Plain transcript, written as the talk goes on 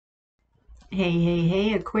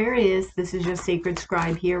Hey, Aquarius, this is your sacred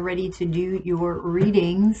scribe here, ready to do your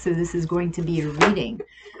reading. So this is going to be a reading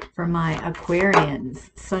for my Aquarians,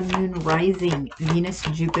 Sun, Moon, Rising, Venus,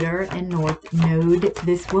 Jupiter, and North Node.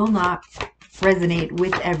 This will not resonate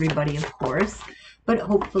with everybody, of course, but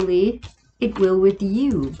hopefully it will with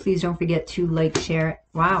you. Please don't forget to like, share,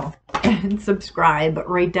 and subscribe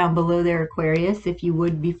right down below there, Aquarius, if you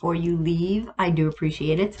would before you leave. I do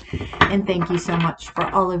appreciate it. And thank you so much for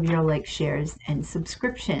all of your likes, shares, and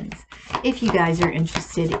subscriptions. If you guys are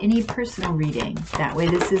interested in a personal reading, that way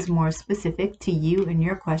this is more specific to you and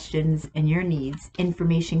your questions and your needs,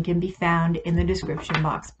 information can be found in the description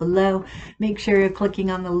box below. Make sure you're clicking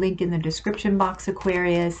on the link in the description box,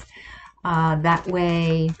 Aquarius. That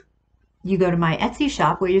way you go to my Etsy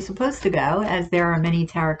shop where you're supposed to go, as there are many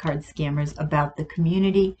tarot card scammers about the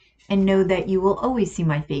community, and know that you will always see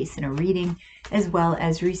my face in a reading, as well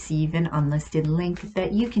as receive an unlisted link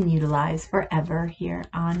that you can utilize forever here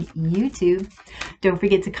on YouTube. Don't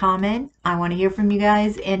forget to comment. I want to hear from you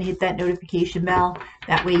guys, and hit that notification bell.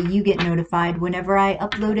 That way you get notified whenever I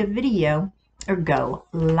upload a video or go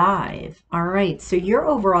live. All right, so your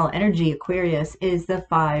overall energy, Aquarius, is the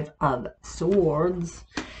Five of Swords.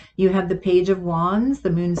 You have the Page of Wands, the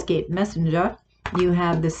Moonscape Messenger. You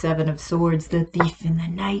have the Seven of Swords, the Thief in the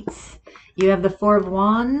Night. You have the Four of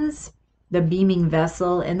Wands, the Beaming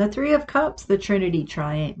Vessel, and the Three of Cups, the Trinity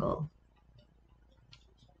Triangle.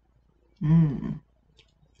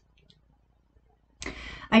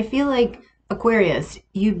 I feel like, Aquarius,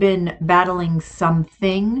 you've been battling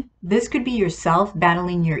something. This could be yourself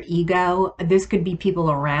battling your ego. This could be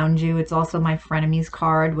people around you. It's also my frenemies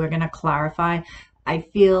card. We're going to clarify. I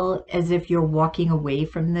feel as if you're walking away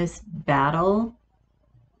from this battle.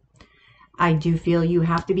 I do feel you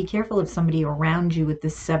have to be careful of somebody around you with the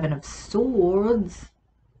Seven of Swords.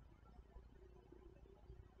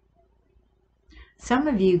 Some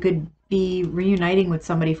of you could be reuniting with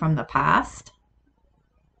somebody from the past.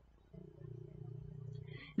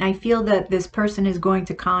 And I feel that this person is going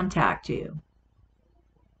to contact you.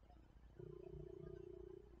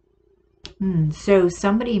 So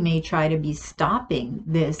somebody may try to be stopping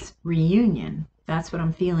this reunion. That's what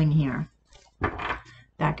I'm feeling here.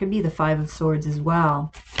 That could be the Five of Swords as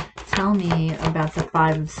well. Tell me about the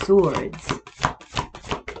Five of Swords.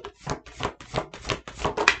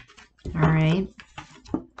 All right.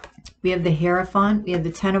 We have the Hierophant, we have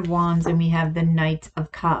the Ten of Wands, and we have the Knight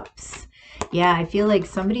of Cups. Yeah, I feel like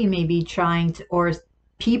somebody may be trying to, or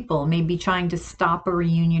people may be trying to stop a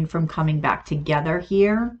reunion from coming back together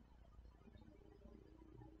here.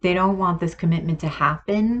 They don't want this commitment to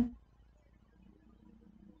happen.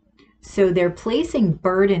 So they're placing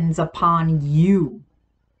burdens upon you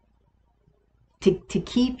to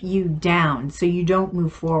keep you down so you don't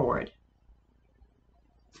move forward.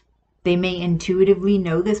 They may intuitively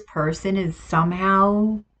know this person is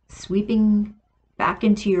somehow sweeping back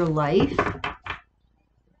into your life.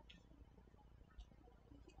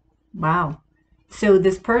 Wow. So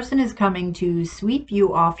this person is coming to sweep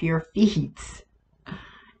you off your feet.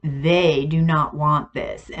 They do not want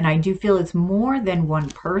this. And I do feel it's more than one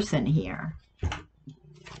person here.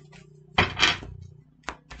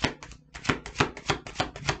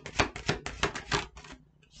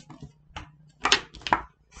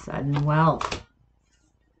 Sudden wealth.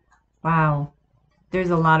 Wow. There's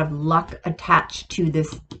a lot of luck attached to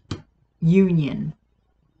this union.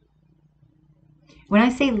 When I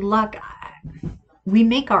say luck, we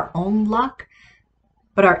make our own luck,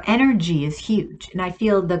 but our energy is huge. And I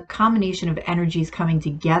feel the combination of energies coming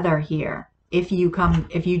together here, if you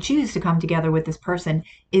choose to come together with this person,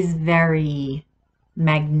 is very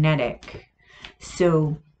magnetic.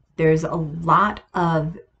 So there's a lot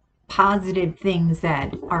of positive things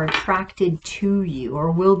that are attracted to you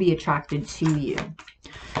or will be attracted to you.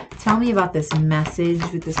 Tell me about this message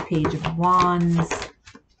with this Page of Wands.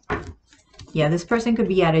 Yeah, this person could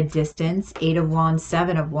be at a distance. Eight of Wands,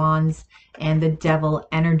 Seven of Wands, and the Devil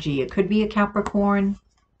energy. It could be a Capricorn.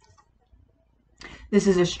 This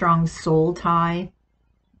is a strong soul tie.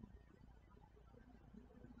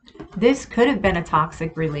 This could have been a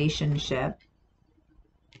toxic relationship,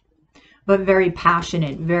 but very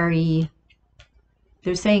passionate, very,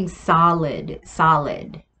 they're saying solid.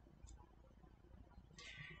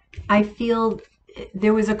 I feel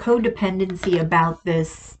there was a codependency about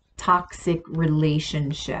this toxic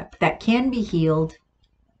relationship that can be healed.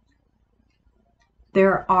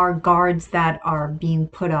 There are guards that are being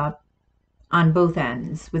put up on both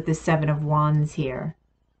ends with the Seven of Wands here.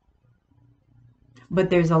 But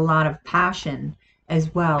there's a lot of passion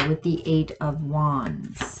as well with the Eight of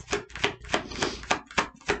Wands.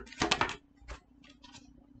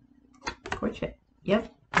 courtship.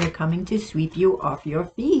 Yep, they're coming to sweep you off your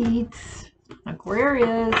feet.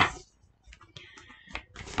 Aquarius.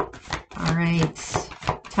 All right.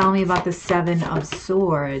 Tell me about the Seven of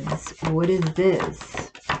Swords. What is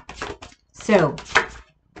this? So,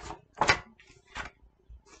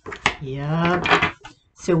 yep.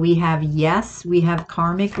 So we have, yes, we have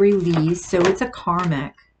karmic release. So it's a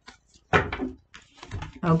karmic.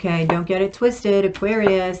 Okay, don't get it twisted,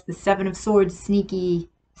 Aquarius. The Seven of Swords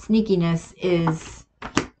sneakiness is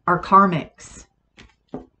our karmics.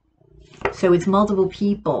 So it's multiple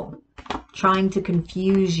people trying to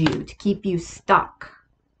confuse you, to keep you stuck.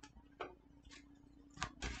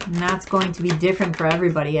 And that's going to be different for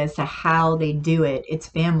everybody as to how they do it. It's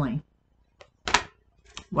family.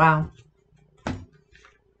 Wow.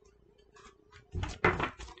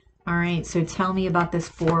 All right, so tell me about this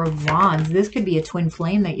Four of Wands. This could be a twin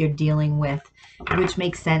flame that you're dealing with, which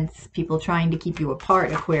makes sense. People trying to keep you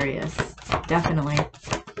apart, Aquarius. Definitely.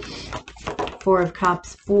 Four of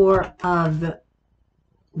Cups, Four of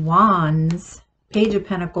Wands, Page of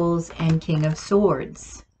Pentacles, and King of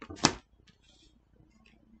Swords.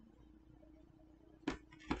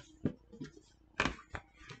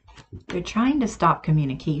 They're trying to stop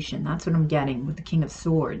communication. That's what I'm getting with the King of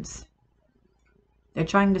Swords. They're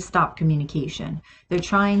trying to stop communication. They're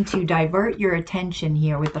trying to divert your attention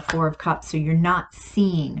here with the Four of Cups so you're not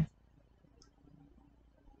seeing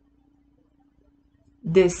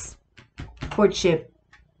this courtship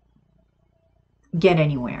get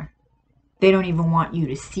anywhere. They don't even want you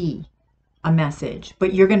to see a message,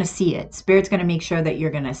 but you're going to see it. Spirit's going to make sure that you're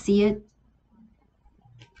going to see it.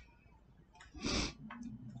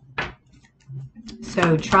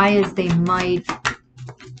 So try as they might,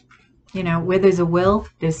 you know, where there's a will,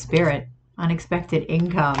 there's spirit. Unexpected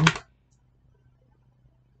income.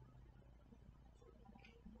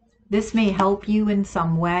 This may help you in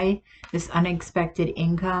some way. This unexpected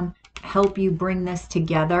income, help you bring this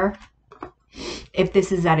together. If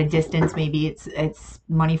this is at a distance, maybe it's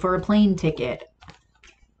money for a plane ticket.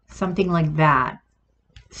 Something like that.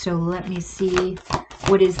 So let me see.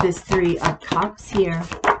 What is this Three of Cups here?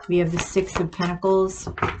 We have the Six of Pentacles,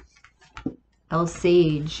 El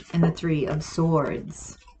Sage, and the Three of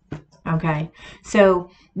Swords. Okay, so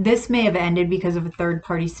this may have ended because of a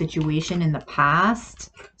third-party situation in the past.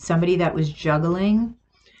 Somebody that was juggling.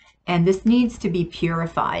 And this needs to be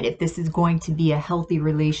purified if this is going to be a healthy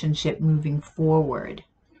relationship moving forward.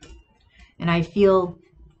 And I feel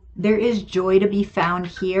there is joy to be found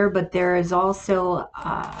here, but there is also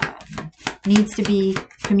needs to be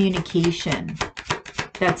communication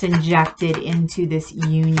that's injected into this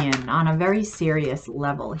union on a very serious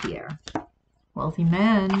level here. Wealthy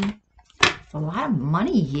men. A lot of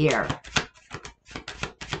money here.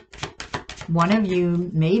 One of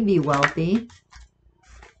you may be wealthy.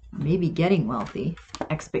 Maybe getting wealthy.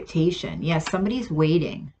 Expectation. Yes, somebody's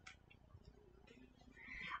waiting.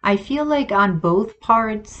 I feel like on both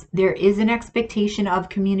parts, there is an expectation of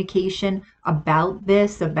communication about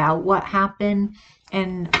this, about what happened.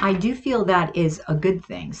 And I do feel that is a good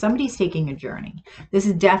thing. Somebody's taking a journey. This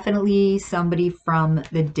is definitely somebody from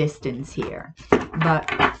the distance here.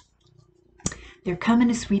 But they're coming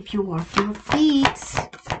to sweep you off your feet.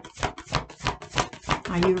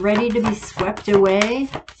 Are you ready to be swept away,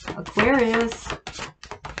 Aquarius?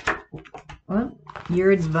 Well,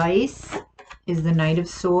 your advice is the Knight of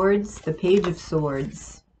Swords, the Page of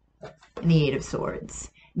Swords, and the Eight of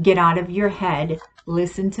Swords. Get out of your head.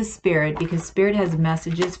 Listen to Spirit, because Spirit has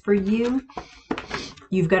messages for you.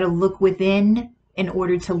 You've got to look within in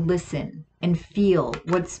order to listen and feel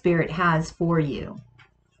what Spirit has for you.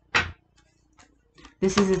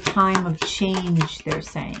 This is a time of change, they're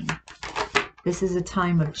saying. This is a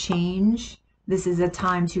time of change. This is a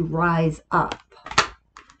time to rise up.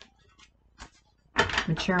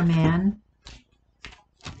 Mature man.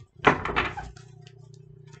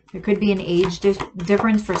 There could be an age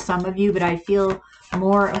difference for some of you, but I feel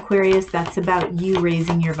more, Aquarius, that's about you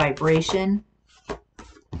raising your vibration.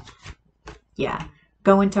 Yeah.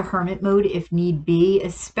 Go into hermit mode if need be,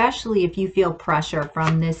 especially if you feel pressure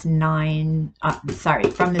from this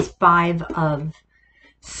from this Five of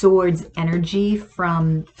Swords energy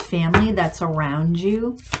from family that's around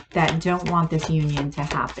you that don't want this union to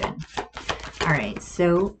happen. All right,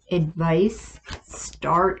 so advice,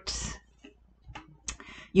 start.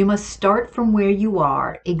 You must start from where you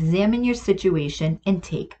are, examine your situation, and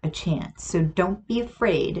take a chance. So don't be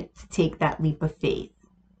afraid to take that leap of faith.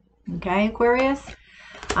 Okay, Aquarius?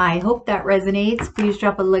 I hope that resonates. Please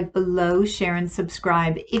drop a like below, share and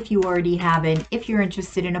subscribe if you already haven't, if you're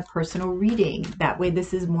interested in a personal reading. That way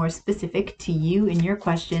this is more specific to you and your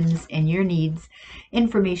questions and your needs.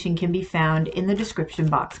 Information can be found in the description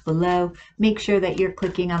box below. Make sure that you're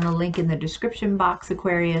clicking on the link in the description box,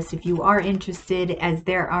 Aquarius, if you are interested, as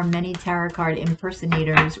there are many tarot card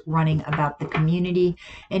impersonators running about the community.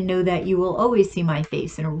 And know that you will always see my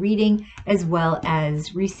face in a reading, as well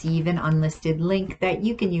as receive an unlisted link that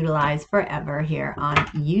you can utilize forever here on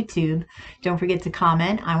YouTube. Don't forget to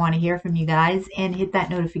comment. I want to hear from you guys, and hit that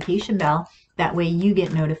notification bell. That way you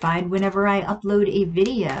get notified whenever I upload a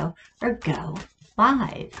video or go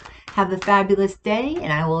live. Have a fabulous day,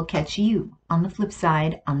 and I will catch you on the flip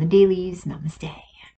side on the dailies. Namaste.